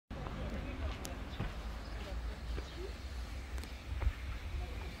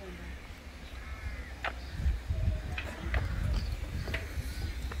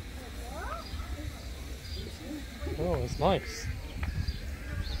Nice.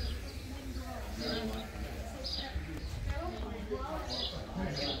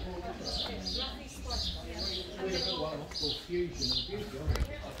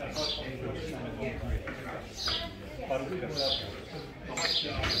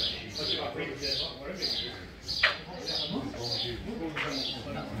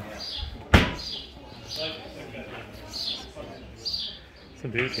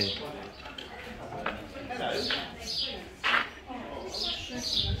 Some beauty.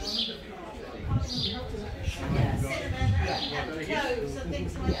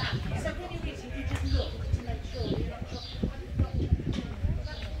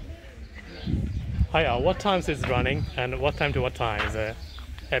 Hiya, what times is it running and what time to what time is it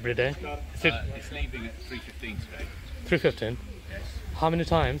every day? It's leaving at 3:15 today. 3:15? Yes. How many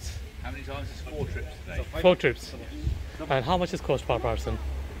times? How many times? It's 4 trips today. 4 trips. And how much is cost per person?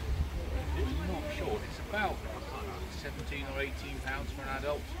 I'm not sure. It's about 17 or 18 pounds for an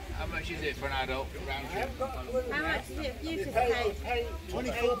adult. How much is it for an adult round trip? How much is it for you to pay?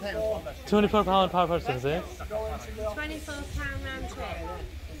 £24. £24 per person, is it? £24 round trip.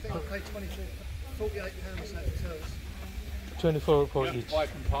 I think I paid £48 so it tells. 24 for You have each. to buy a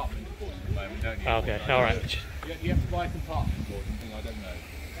compartment course at the moment, don't you? Okay, alright. You have to buy a compartment or something, I don't know.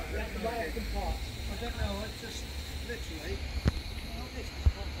 You have to buy a compartment. I don't know, it's just literally.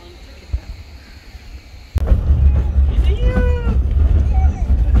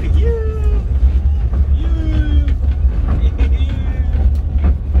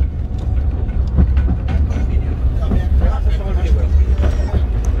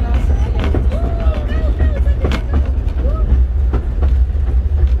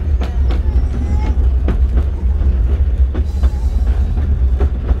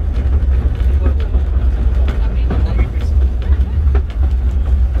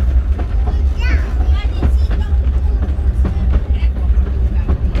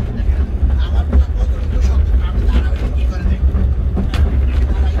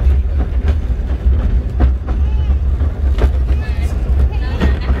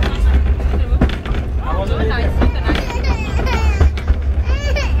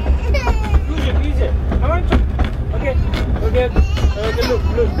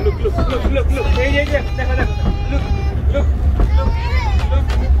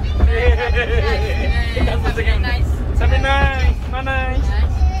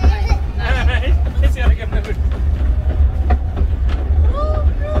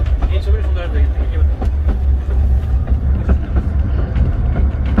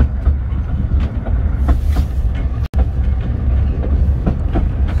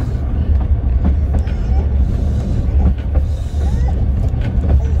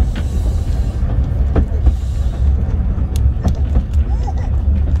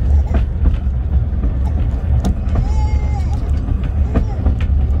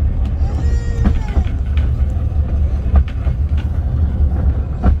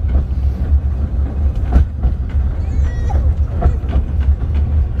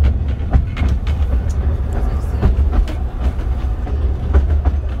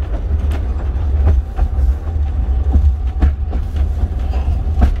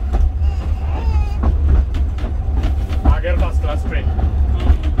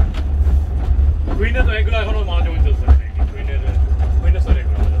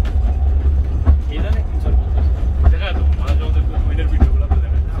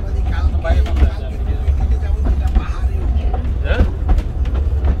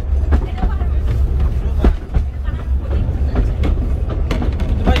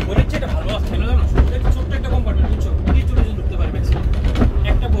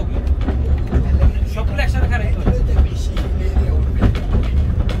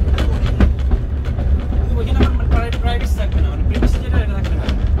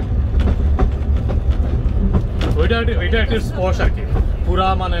 এটা একটা স্পর্শ আর কি পুরা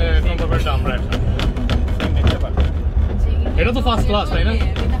মানে comfortable আমরা এটা তো first class তাই না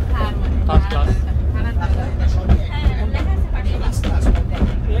ফার্স্ট ক্লাস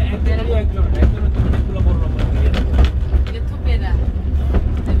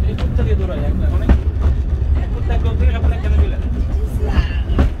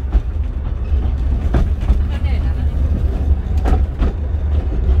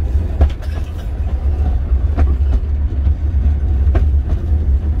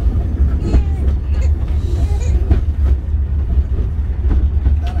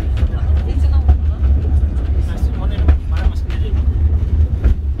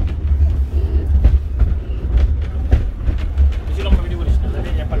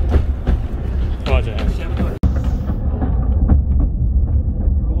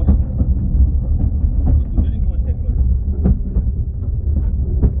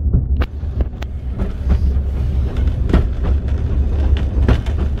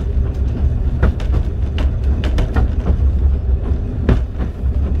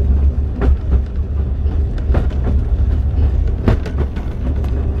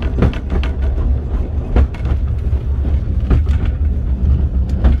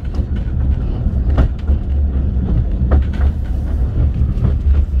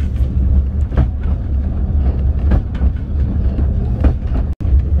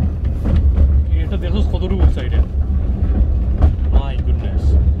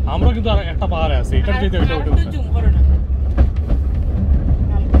কিন্তু আর একটা পাহাড় আছে এটার যেতে ওইটা আর উঠে একটু জুম করো না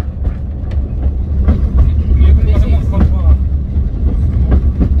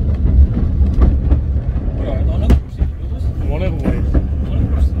অনেক ভয়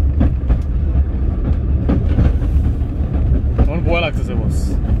আমার ভয় লাগতেছে বস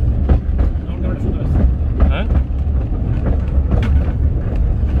হ্যাঁ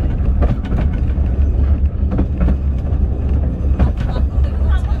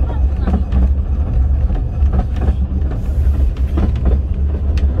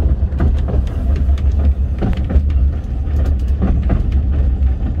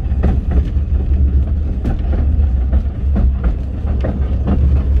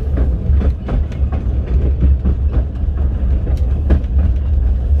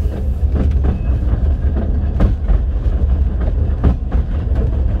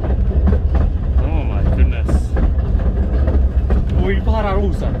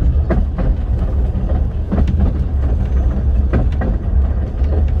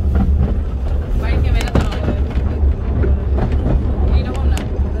ভাই ক্যামেরা ধরো এইরকম না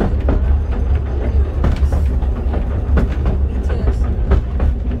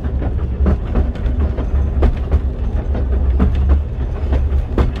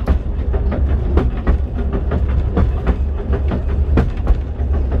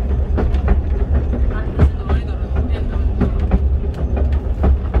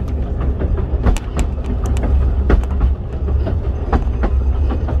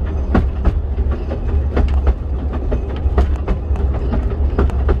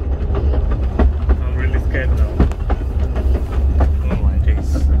I'm really scared now. Oh my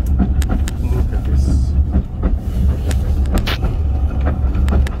days. Look at this.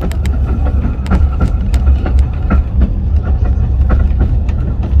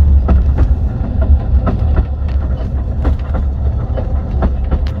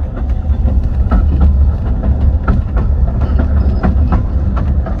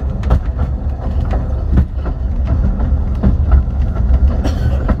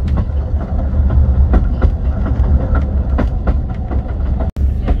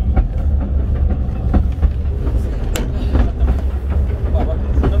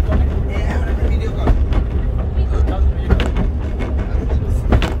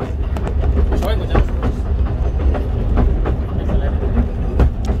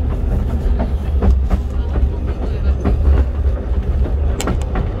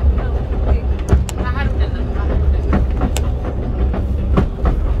 পাহাড় উঠে না পাহাড় উঠে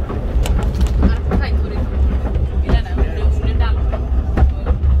আর ট্রাই করে এটা না ভিডিও শুনে ডালো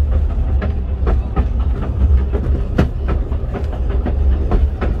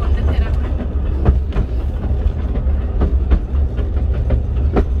কোনটা তেরা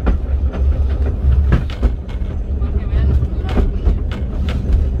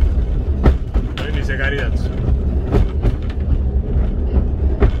ওই নিচে গাড়ি যাচ্ছে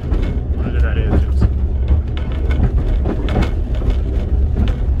আগে গাড়ি যাচ্ছে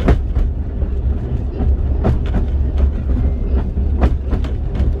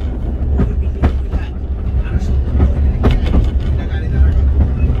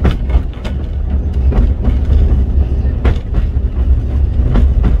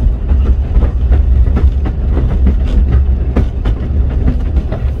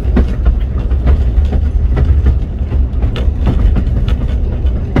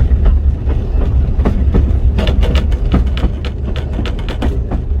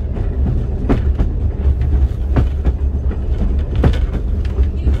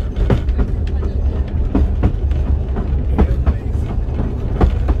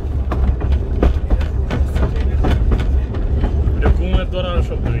এটা ঘুমের ধরার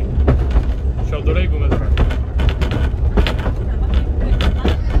শব্দটাই ঘুমে ধরা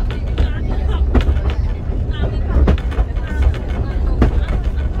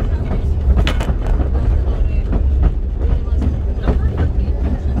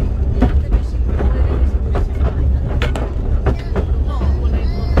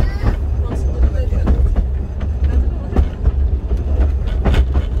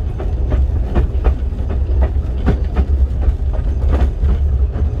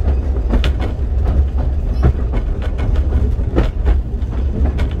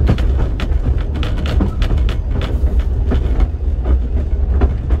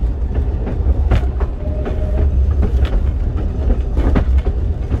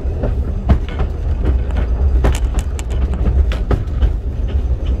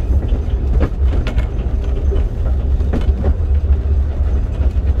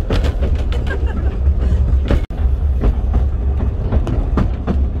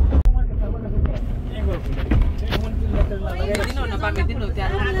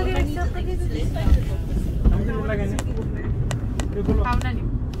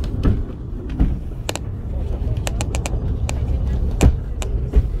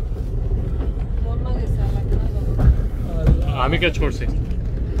हामी क्या छोड्छे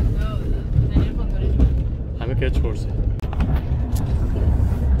हामी क्या छोड्छे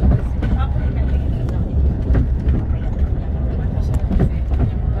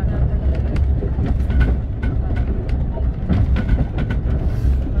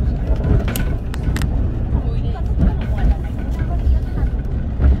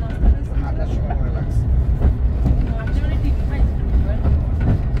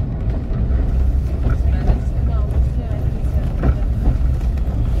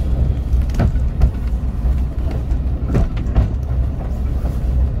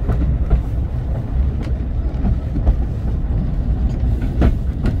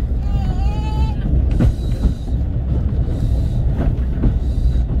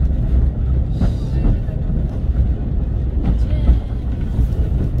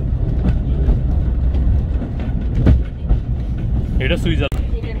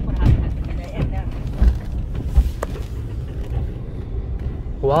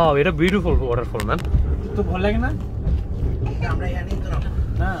Wow, it's a beautiful waterfall, man. तो भल लगे ना আমরা এখানেই তো নাম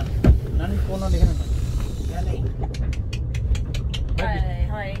না না কোন দেখেন না এখানেই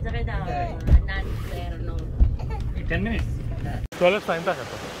Thôi, cho cái đầu nan về rồi. 10 minutes Toilet time pa hai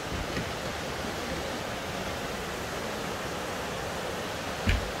to.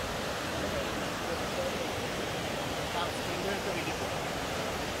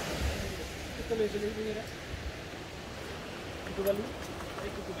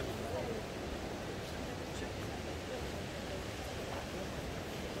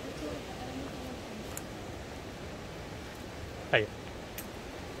 Hey.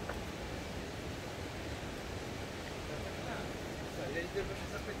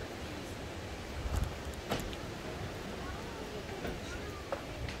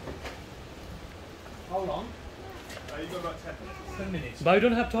 How long? You've got about 10 minutes. But you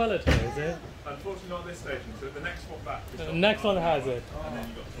don't have toilet here, is it? Unfortunately, not this station. So the next one back. The next one has it. And then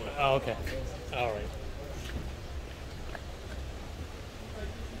you've got toilet. Oh, okay. All right.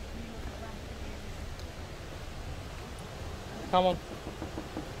 Come on.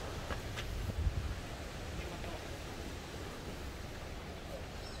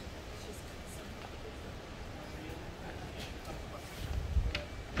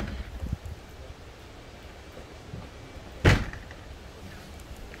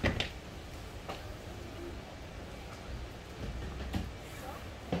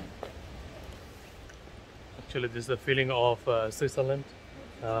 Actually, this is the feeling of Switzerland.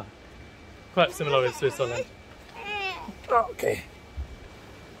 Quite similar with Switzerland. Okay.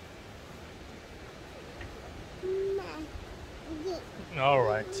 All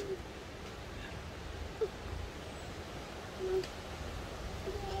right.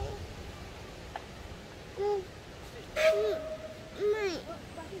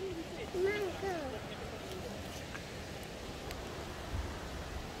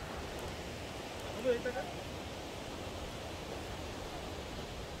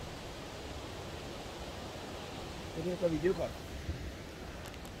 ini ke video kan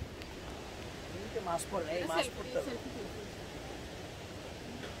ini ke paspor paspor tuh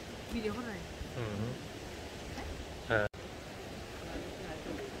Video kan?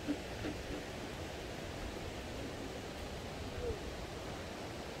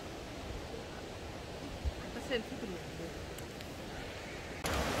 Selfie dulu.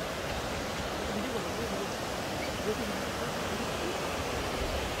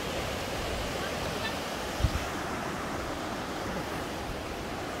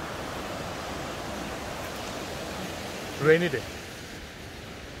 Rainy day.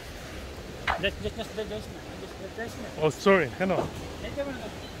 Oh, sorry. Hang on.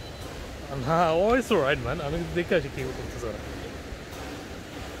 Oh, it's alright, man. I mean, they catch you.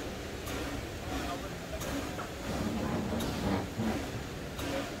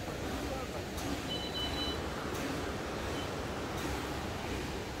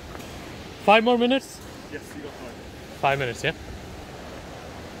 Five more minutes? Yes, you got 5 minutes, yeah?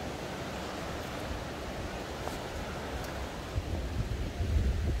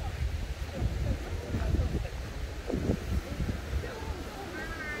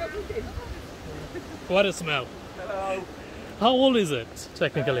 What a smell. hello How old is it,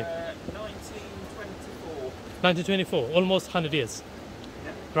 technically? 1924 1924, almost 100 years,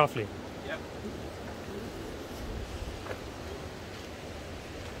 roughly. yep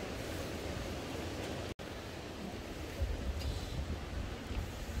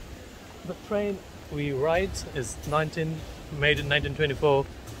The train we ride is made in 1924,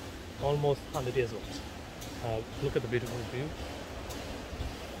 almost 100 years old. Look at the beautiful view.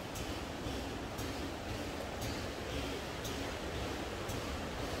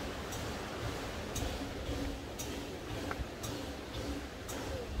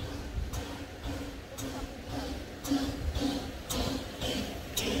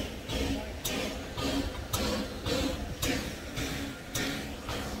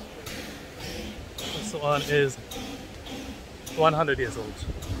 this one is 100 years old.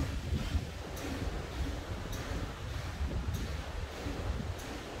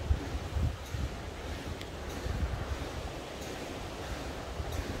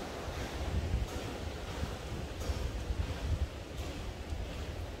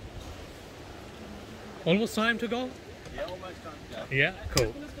 Almost time to go? Yeah, almost time to go. Yeah,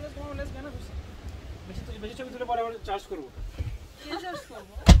 cool. Let's go, let's go. বেশি ছবি তুলে পরে charge করবো।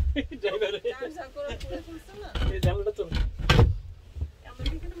 ড্রাইভারে এই জানলাটা তো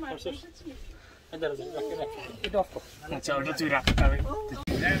এটা অফ কর। আচ্ছা ওটা তুই রাখ আমি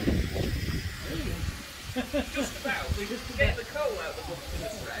Just about. We just get the coal out of the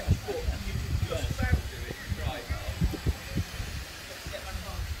track. Just about to do it. Right.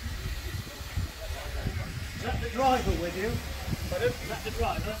 Is that the driver with you? Pardon? Is that the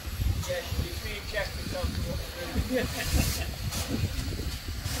driver? Yes, it's me and Chester talking what to do.